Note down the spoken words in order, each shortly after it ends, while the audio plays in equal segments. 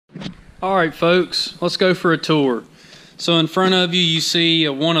Alright folks, let's go for a tour. So in front of you, you see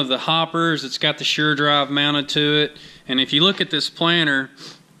one of the hoppers. It's got the SureDrive mounted to it. And if you look at this planter,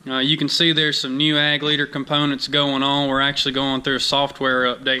 you can see there's some new ag leader components going on. We're actually going through a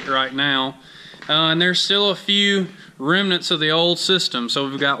software update right now. And there's still a few remnants of the old system. So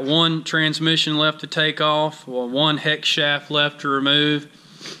we've got one transmission left to take off, one hex shaft left to remove.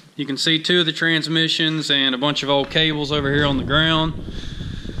 You can see two of the transmissions and a bunch of old cables over here on the ground.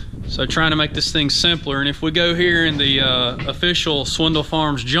 So trying to make this thing simpler. And if we go here in the official Swindle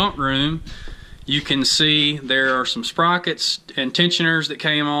Farms junk room, you can see there are some sprockets and tensioners that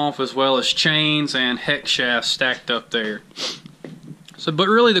came off, as well as chains and hex shafts stacked up there. So, but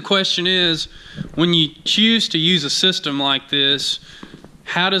really the question is, when you choose to use a system like this,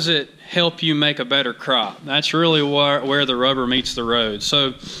 how does it help you make a better crop? That's really where the rubber meets the road.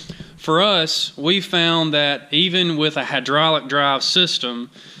 So for us, we found that even with a hydraulic drive system,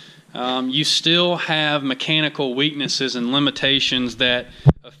 you still have mechanical weaknesses and limitations that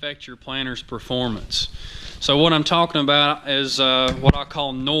affect your planter's performance. So what I'm talking about is what I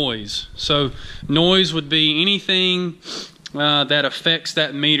call noise. So noise would be anything that affects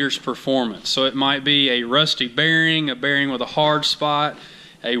that meter's performance. So it might be a rusty bearing, a bearing with a hard spot,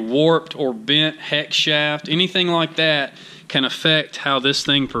 a warped or bent hex shaft. Anything like that can affect how this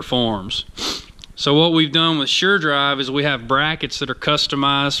thing performs. So what we've done with SureDrive is we have brackets that are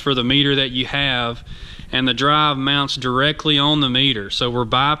customized for the meter that you have, and the drive mounts directly on the meter. So we're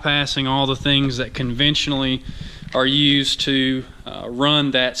bypassing all the things that conventionally are used to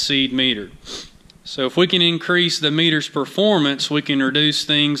run that seed meter. So if we can increase the meter's performance, we can reduce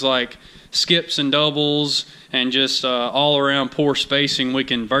things like skips and doubles and just all around poor spacing. We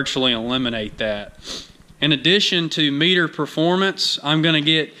can virtually eliminate that. In addition to meter performance, I'm going to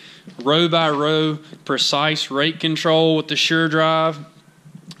get row by row precise rate control with the SureDrive,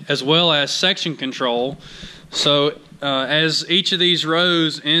 as well as section control. So as each of these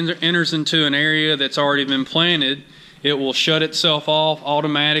rows enters into an area that's already been planted, it will shut itself off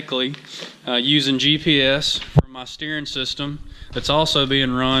automatically using GPS from my steering system. That's also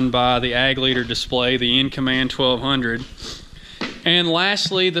being run by the ag leader display, the InCommand 1200. And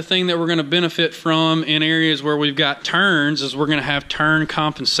lastly, the thing that we're going to benefit from in areas where we've got turns is we're going to have turn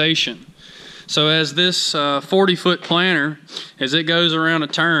compensation. So as this 40-foot planter, as it goes around a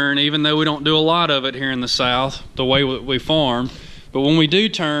turn, even though we don't do a lot of it here in the South, the way we farm, but when we do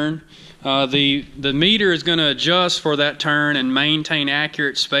turn, the meter is going to adjust for that turn and maintain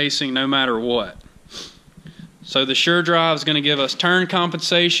accurate spacing no matter what. So the SureDrive is going to give us turn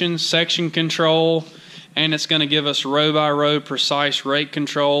compensation, section control, and it's going to give us row by row precise rate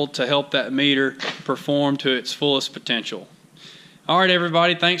control to help that meter perform to its fullest potential. Alright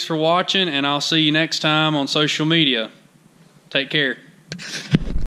everybody, thanks for watching, and I'll see you next time on social media. Take care.